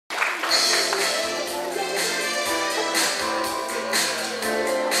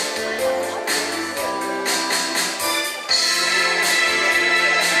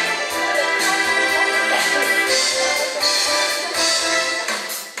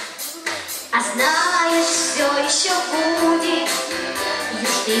А знаешь, все еще будет,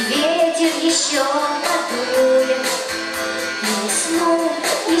 южный ветер еще подует, и весну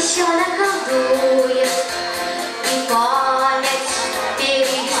еще наколдует, и память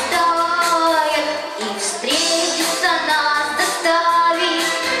перелистает, и встретится нас доставит,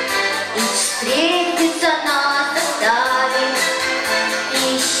 и встретится нас доставит, и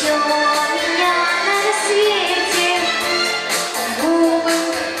еще меня на рассвете губы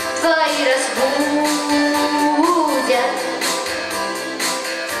твои разбудят.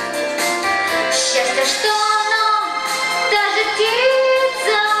 Счастье, что оно даже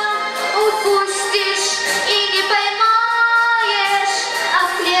птица, упустишь и не поймаешь, а в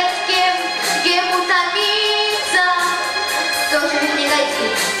клетке ему томиться тоже не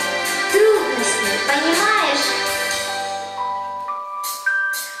годится. Трудности, понимаешь?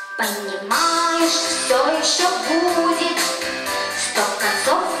 Понимаешь, все еще будет, сто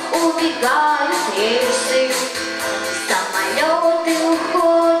концов убегают рейсы, самолеты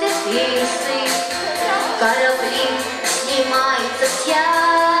уходят рейсы, корабли снимаются с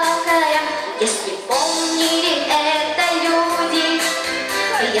якоря. Если помнили это люди,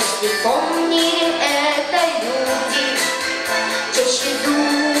 если помнили это люди, чаще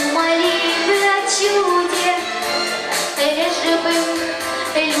думали бы о чуде, реже бы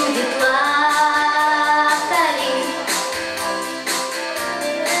люди плакали.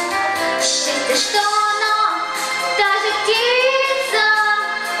 Счастье, что оно даже птица,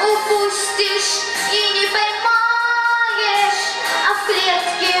 упустишь и не поймаешь, а в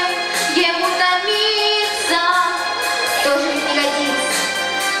клетке ему томиться тоже не годится.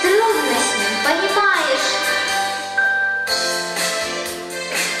 Трудно с ним, понимаешь?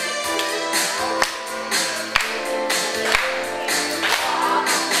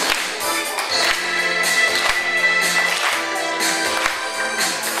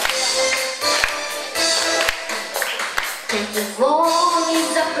 Я его не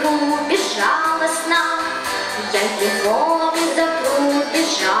запру безжалостно, я его не запру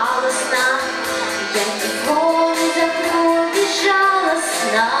безжалостно, я его не запру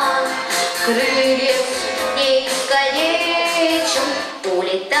безжалостно, крыльев не искалечу.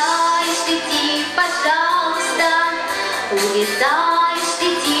 Улетаешь, лети, пожалуйста, улетаешь,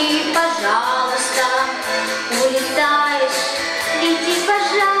 лети, пожалуйста, улетаешь, лети,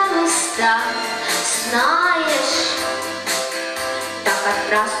 пожалуйста, знаешь, так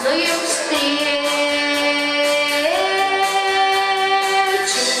отпразднуем